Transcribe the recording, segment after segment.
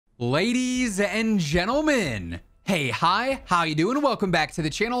Ladies and gentlemen, hey, hi, how you doing? Welcome back to the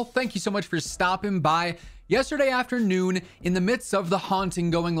channel. Thank you so much for stopping by. Yesterday afternoon, in the midst of the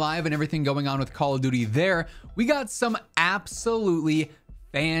haunting going live and everything going on with Call of Duty there, we got some absolutely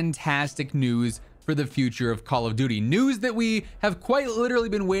fantastic news for the future of Call of Duty. News that we have quite literally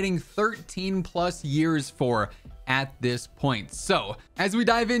been waiting 13 plus years for at this point. So as we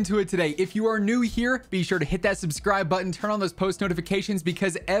dive into it today, if you are new here, be sure to hit that subscribe button, turn on those post notifications,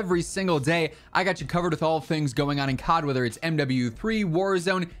 because every single day I got you covered with all things going on in COD, whether it's MW3,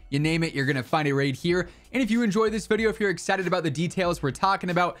 Warzone, you name it, you're gonna find it right here. And if you enjoy this video, if you're excited about the details we're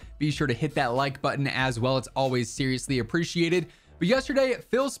talking about, be sure to hit that like button as well. It's always seriously appreciated. But yesterday,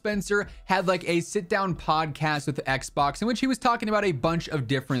 Phil Spencer had like a sit-down podcast with Xbox in which he was talking about a bunch of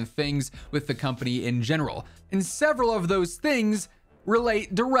different things with the company in general. And several of those things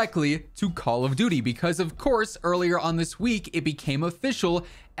relate directly to Call of Duty because, of course, earlier on this week, it became official.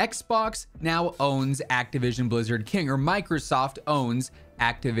 Xbox now owns Activision Blizzard King, or Microsoft owns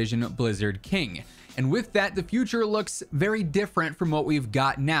Activision Blizzard King. And with that, the future looks very different from what we've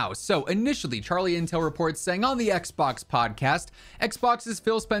got now. So initially, Charlie Intel reports saying on the Xbox podcast, Xbox's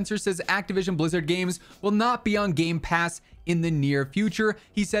Phil Spencer says Activision Blizzard games will not be on Game Pass in the near future.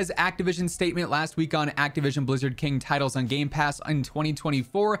 He says Activision's statement last week on Activision Blizzard King titles on Game Pass in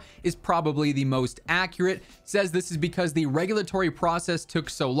 2024 is probably the most accurate. Says this is because the regulatory process took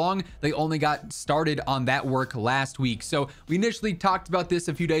so long. They only got started on that work last week. So we initially talked about this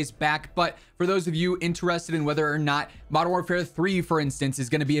a few days back, but for those of you interested in whether or not Modern Warfare 3, for instance, is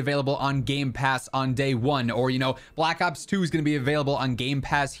going to be available on Game Pass on day one, or, you know, Black Ops 2 is going to be available on Game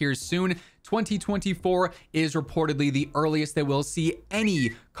Pass here soon, 2024 is reportedly the earliest that we'll see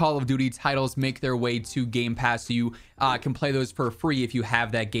any Call of Duty titles make their way to Game Pass. So you can play those for free if you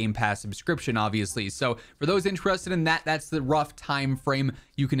have that Game Pass subscription, obviously. So for those interested in that, that's the rough time frame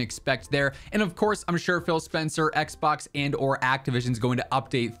you can expect there. And of course, I'm sure Phil Spencer, Xbox and or Activision is going to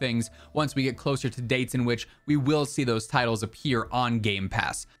update things once we get closer to dates in which we will see those titles appear on Game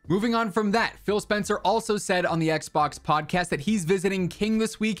Pass. Moving on from that, Phil Spencer also said on the Xbox podcast that he's visiting King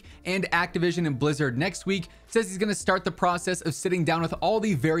this week and Activision and Blizzard next week. Says he's going to start the process of sitting down with all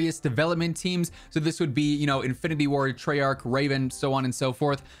the various development teams. So this would be, you know, Infinity Ward, Treyarch, Raven, so on and so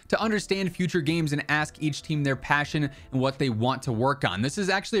forth, to understand future games and ask each team their passion and what they want to work on. This is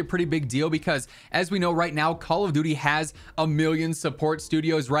actually a pretty big deal because, as we know right now, Call of Duty has a million support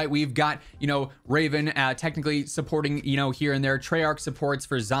studios, right? We've got, you know, Raven technically supporting, you know, here and there. Treyarch supports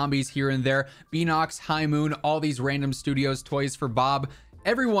for Zombies here and there. Beanox, High Moon, all these random studios, Toys for Bob.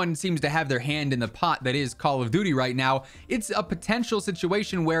 Everyone seems to have their hand in the pot that is Call of Duty right now. It's a potential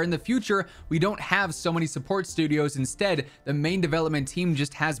situation where in the future, we don't have so many support studios. Instead, the main development team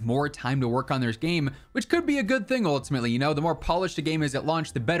just has more time to work on their game, which could be a good thing ultimately. You know, the more polished a game is at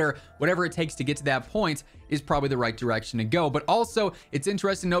launch, the better. Whatever it takes to get to that point is probably the right direction to go. But also, it's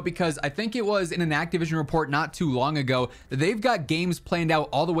interesting to note because I think it was in an Activision report not too long ago that they've got games planned out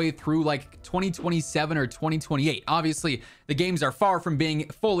all the way through like 2027 or 2028. Obviously, the games are far from being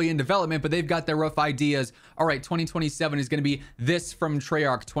fully in development, but they've got their rough ideas. All right, 2027 is going to be this from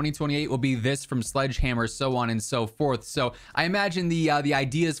Treyarch, 2028 will be this from Sledgehammer, so on and so forth. So I imagine the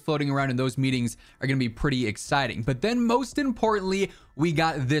ideas floating around in those meetings are going to be pretty exciting. But then most importantly, we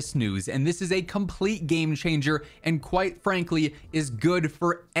got this news, and this is a complete game changer and quite frankly is good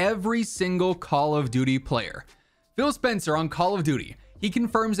for every single Call of Duty player. Phil Spencer on Call of Duty, he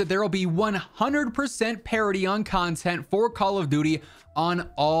confirms that there will be 100% parity on content for Call of Duty on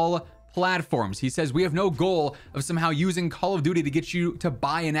all platforms. He says we have no goal of somehow using Call of Duty to get you to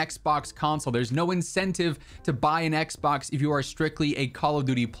buy an Xbox console. There's no incentive to buy an Xbox if you are strictly a Call of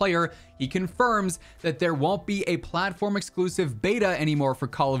Duty player. He confirms that there won't be a platform exclusive beta anymore for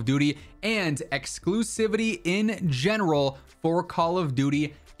Call of Duty, and exclusivity in general for Call of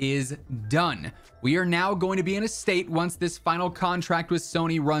Duty is done. We are now going to be in a state once this final contract with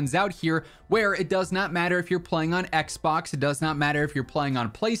Sony runs out here where it does not matter if you're playing on Xbox, it does not matter if you're playing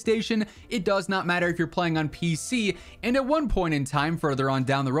on PlayStation, it does not matter if you're playing on PC, and at one point in time further on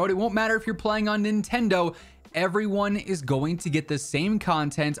down the road, it won't matter if you're playing on Nintendo. Everyone is going to get the same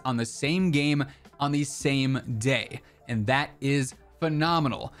content on the same game on the same day, and that is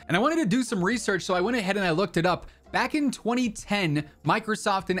phenomenal. And I wanted to do some research, so I went ahead and I looked it up. Back in 2010,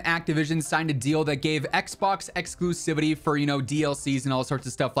 Microsoft and Activision signed a deal that gave Xbox exclusivity for, you know, DLCs and all sorts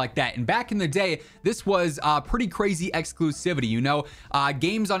of stuff like that. And back in the day, this was pretty crazy exclusivity, you know.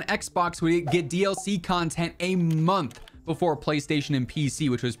 Games on Xbox would get DLC content a month before PlayStation and PC,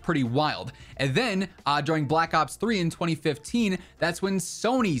 which was pretty wild. And then during Black Ops 3 in 2015, that's when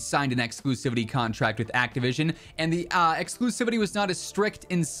Sony signed an exclusivity contract with Activision, and the exclusivity was not as strict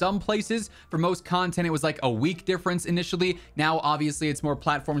in some places. For most content, it was like a week difference initially. Now, obviously, it's more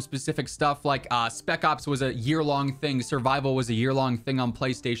platform-specific stuff, like Spec Ops was a year-long thing, Survival was a year-long thing on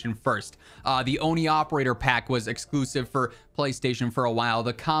PlayStation first. The Oni Operator Pack was exclusive for PlayStation for a while,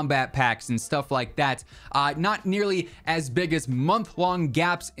 the combat packs and stuff like that. Not nearly as big as month-long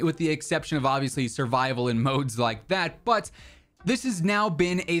gaps, with the exception of obviously Survival and modes like that, but this has now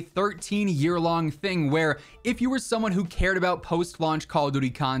been a 13-year-long thing where if you were someone who cared about post-launch Call of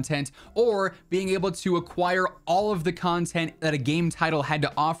Duty content or being able to acquire all of the content that a game title had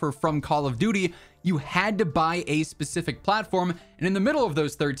to offer from Call of Duty, you had to buy a specific platform, and in the middle of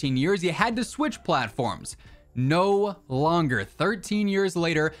those 13 years, you had to switch platforms. No longer. 13 years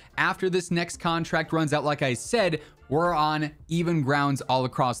later, after this next contract runs out, like I said, we're on even grounds all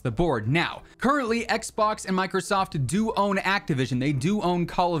across the board. Now, currently, Xbox and Microsoft do own Activision. They do own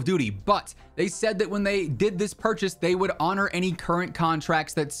Call of Duty, but they said that when they did this purchase, they would honor any current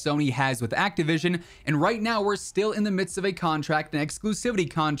contracts that Sony has with Activision. And right now, we're still in the midst of a contract, an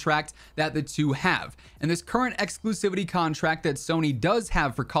exclusivity contract that the two have. And this current exclusivity contract that Sony does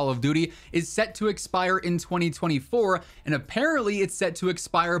have for Call of Duty is set to expire in 2024. And apparently, it's set to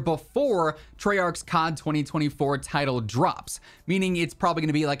expire before Treyarch's COD 2024 title drops, meaning it's probably going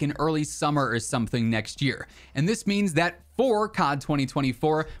to be like an early summer or something next year. And this means that for COD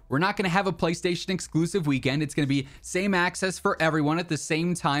 2024, we're not going to have a PlayStation exclusive weekend. It's going to be same access for everyone at the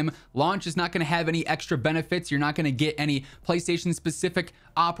same time. Launch is not going to have any extra benefits. You're not going to get any PlayStation specific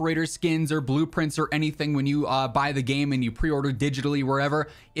operator skins or blueprints or anything when you buy the game and you pre-order digitally wherever.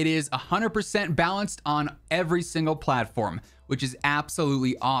 It is 100% balanced on every single platform, which is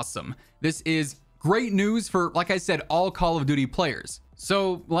absolutely awesome. This is great news for, like I said, all Call of Duty players.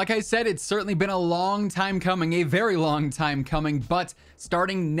 So, like I said, it's certainly been a long time coming, a very long time coming, but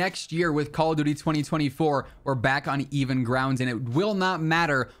starting next year with Call of Duty 2024, we're back on even grounds, and it will not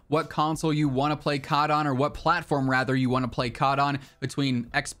matter what console you want to play COD on, or what platform, rather, you want to play COD on, between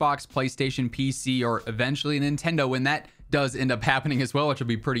Xbox, PlayStation, PC, or eventually Nintendo, when that does end up happening as well, which will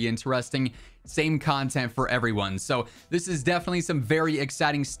be pretty interesting. Same content for everyone. So this is definitely some very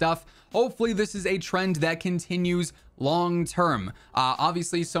exciting stuff. Hopefully this is a trend that continues long term.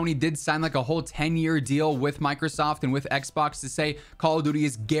 Obviously Sony did sign like a whole 10-year deal with Microsoft and with Xbox to say Call of Duty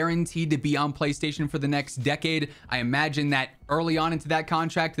is guaranteed to be on PlayStation for the next decade. I imagine that early on into that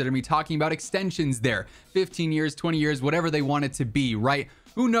contract, they're gonna be talking about extensions there, 15 years, 20 years, whatever they want it to be, right?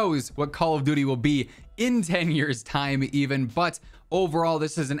 Who knows what Call of Duty will be in 10 years time even, but overall,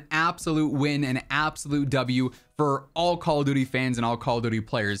 this is an absolute win, an absolute W for all Call of Duty fans and all Call of Duty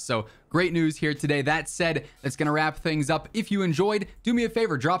players. So great news here today. That said, that's going to wrap things up. If you enjoyed, do me a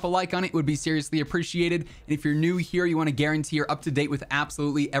favor, drop a like on it. It would be seriously appreciated. And if you're new here, you want to guarantee you're up to date with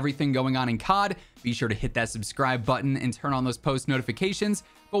absolutely everything going on in COD, be sure to hit that subscribe button and turn on those post notifications.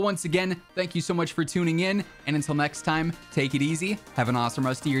 But once again, thank you so much for tuning in. And until next time, take it easy, have an awesome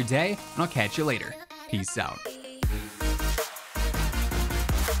rest of your day, and I'll catch you later. Peace out.